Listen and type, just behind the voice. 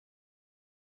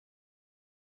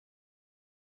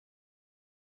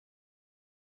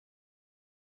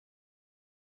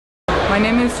My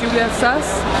name is Julie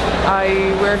Sass.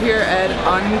 We're here at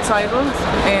Art-UNTITLED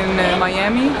in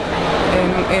Miami,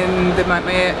 in the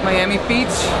Miami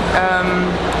Beach.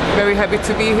 Very happy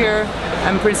to be here.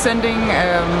 I'm presenting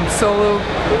solo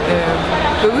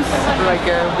booth,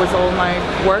 with all my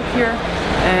work here,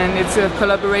 and it's a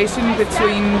collaboration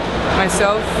between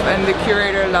myself and the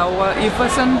curator Laura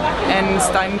and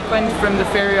Steinbrand from the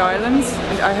Faroe Islands.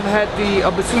 I have had the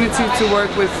opportunity to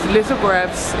work with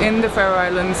lithographs in the Faroe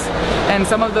Islands, and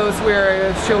some of those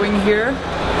we're showing here,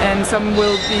 and some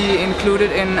will be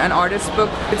included in an artist book.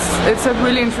 It's a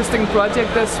really interesting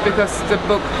project, this, because the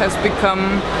book has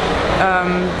become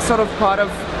sort of part of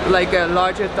like a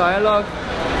larger dialogue.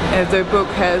 The book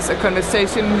has a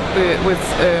conversation with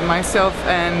myself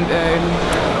and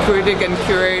critic and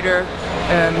curator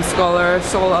scholar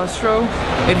Sol Ostro.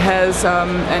 It has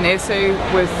an essay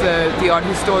with the art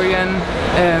historian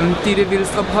Ditte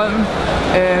Wilstrup-Holm.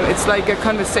 It's like a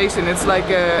conversation, it's like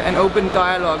an open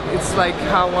dialogue, it's like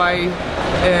how I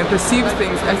perceive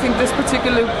things. I think this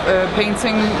particular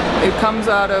painting, it comes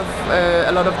out of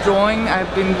a lot of drawing.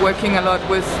 I've been working a lot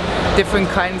with different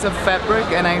kinds of fabric,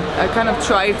 and I kind of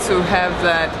try to have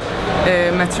that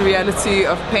materiality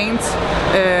of paint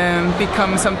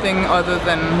become something other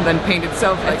than paint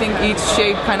itself. I think each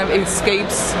shape kind of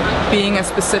escapes being a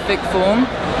specific form,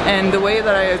 and the way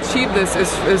that I achieve this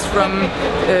is from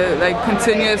like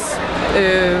continuous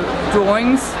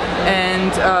drawings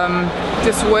and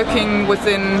just working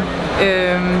within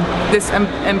this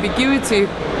ambiguity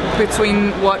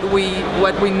between what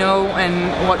we know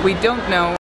and what we don't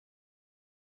know.